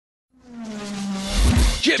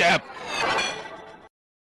Jab.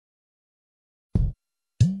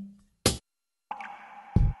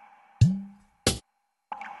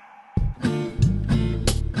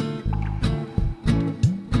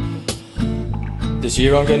 This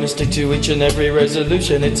year I'm gonna stick to each and every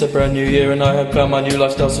resolution. It's a brand new year and I have found my new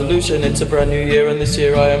lifestyle solution. It's a brand new year and this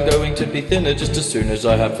year I am going to be thinner just as soon as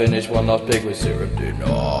I have finished one last pig with syrup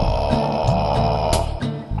dinner.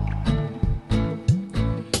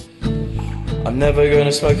 I'm never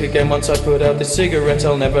gonna smoke again once I put out this cigarette.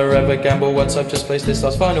 I'll never ever gamble once I've just placed this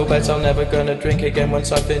last final bet. I'm never gonna drink again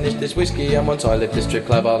once I finish this whiskey. And once I lift this strip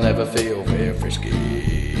club I'll never feel very frisky.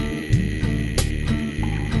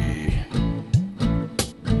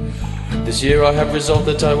 This year I have resolved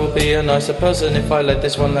that I will be a nicer person. If I let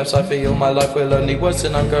this one lapse I feel my life will only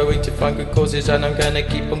worsen. I'm going to find good causes and I'm gonna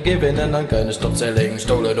keep on giving. And I'm gonna stop selling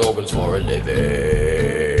stolen organs for a living.